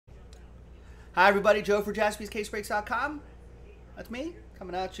Hi, everybody. Joe for JaspysCaseBreaks.com. That's me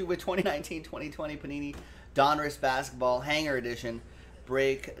coming at you with 2019-2020 Panini Donruss Basketball Hanger Edition,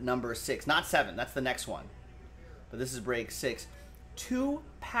 break number 6. Not 7. That's the next one. But this is break 6. 2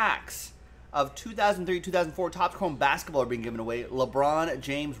 packs of 2003-2004 Topps Chrome Basketball are being given away. LeBron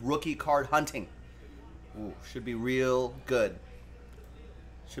James rookie card hunting. Ooh, should be real good.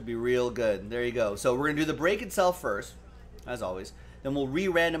 Should be real good. There you go. So we're going to do the break itself first, as always. Then we'll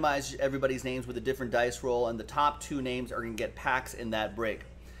re-randomize everybody's names with a different dice roll, and the top 2 names are going to get packs in that break.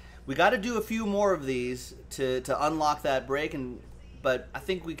 We got to do a few more of these to unlock that break, but I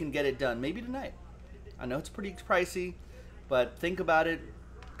think we can get it done. Maybe tonight. I know it's pretty pricey, but think about it,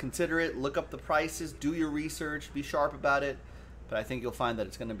 consider it, look up the prices, do your research, be sharp about it. But I think you'll find that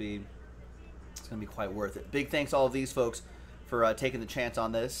it's going to be quite worth it. Big thanks to all of these folks for taking the chance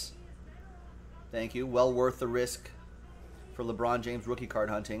on this. Thank you. Well worth the risk for LeBron James rookie card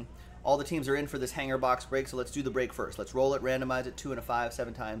hunting. All the teams are in for this hanger box break, so let's do the break first. Let's roll it, randomize it, 2 and a 5,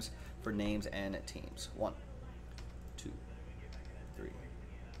 7 times for names and teams. 1, 2, 3,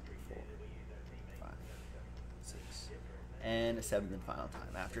 4, 5, 6, and a 7th and final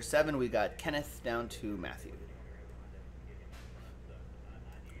time. After 7, we got Kenneth down to Matthew.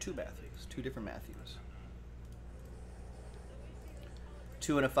 2 Matthews, 2 different Matthews.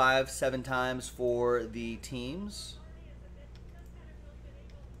 2 and a 5, 7 times for the teams.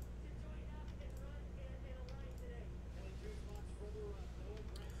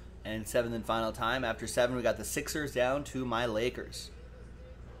 And 7th and final time. After 7, we got the Sixers down to my Lakers.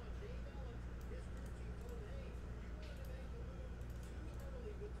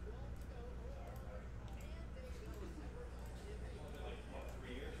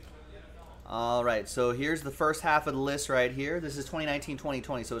 All right, so here's the first half of the list right here. This is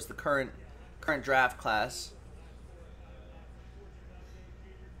 2019-2020, so it's the current draft class.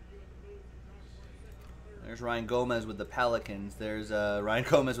 There's Ryan Gomez with the Pelicans. There's Ryan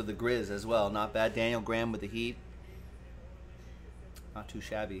Gomez with the Grizz as well. Not bad. Daniel Graham with the Heat. Not too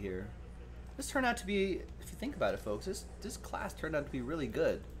shabby here. This turned out to be, if you think about it, folks, this class turned out to be really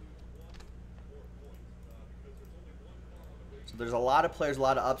good. So there's a lot of players, a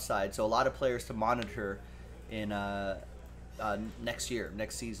lot of upside. So a lot of players to monitor in next year,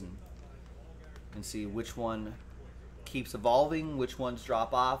 next season, and see which one keeps evolving, which ones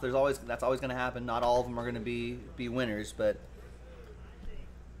drop off. That's always going to happen. Not all of them are going to be winners, but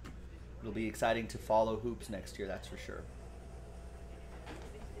it'll be exciting to follow hoops next year, that's for sure.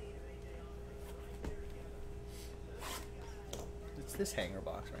 It's this hanger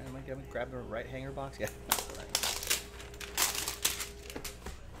box, right? Am I going to grab the right hanger box? Yeah.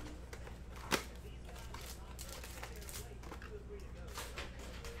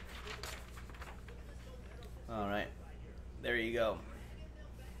 All right. There you go.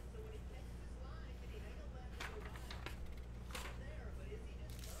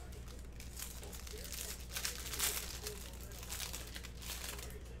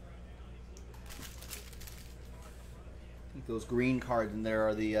 I think those green cards in there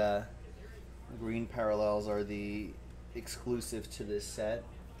are the green parallels are the exclusive to this set.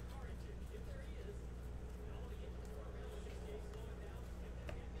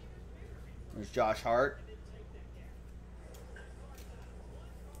 There's Josh Hart.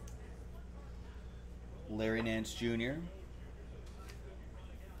 Larry Nance Jr.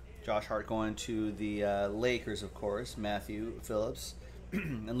 Josh Hart going to the Lakers, of course. Matthew Phillips.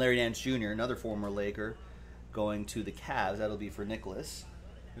 And Larry Nance Jr., another former Laker, going to the Cavs. That'll be for Nicholas.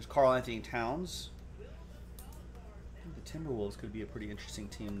 There's Karl Anthony Towns. I think the Timberwolves could be a pretty interesting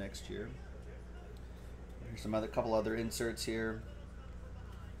team next year. There's some couple other inserts here.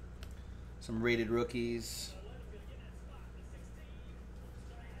 Some rated rookies.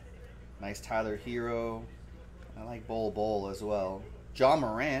 Nice Tyler Hero. I like Bol as well. John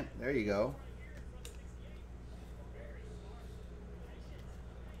Morant. There you go.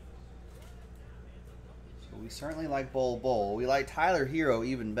 So we certainly like Bol. We like Tyler Hero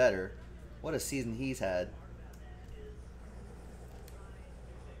even better. What a season he's had.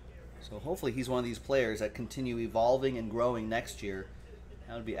 So hopefully he's one of these players that continue evolving and growing next year.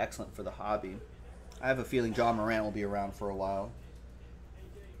 That would be excellent for the hobby. I have a feeling John Morant will be around for a while.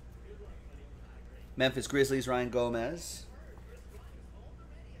 Memphis Grizzlies, Ryan Gomez.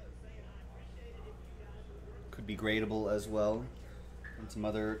 Could be gradable as well. And some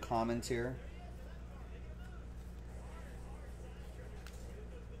other comments here.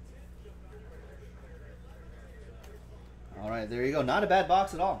 All right, there you go. Not a bad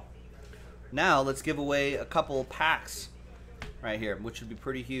box at all. Now let's give away a couple packs right here, which would be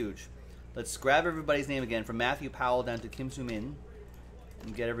pretty huge. Let's grab everybody's name again, from Matthew Powell down to Kim Soo-min.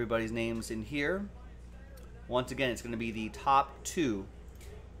 and get everybody's names in here. Once again, it's going to be the top 2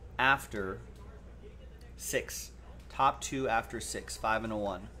 after 6. Top 2 after 6. 5 and a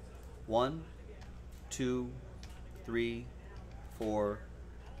 1. 1, 2, 3, 4,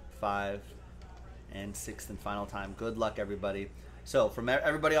 5, and 6th and final time. Good luck, everybody. So, from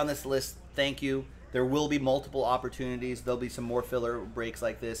everybody on this list, thank you. There will be multiple opportunities. There'll be some more filler breaks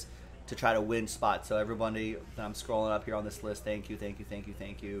like this to try to win spots. So, everybody that I'm scrolling up here on this list, thank you, thank you, thank you,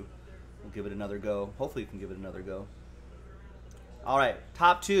 thank you. We'll give it another go. Hopefully, you can give it another go. All right,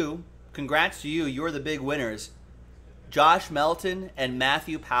 top 2. Congrats to you. You're the big winners. Josh Melton and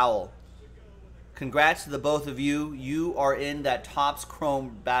Matthew Powell. Congrats to the both of you. You are in that Topps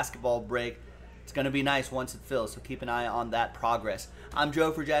Chrome basketball break. It's going to be nice once it fills, so keep an eye on that progress. I'm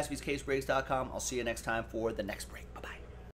Joe for JaspysCaseBreaks.com. I'll see you next time for the next break.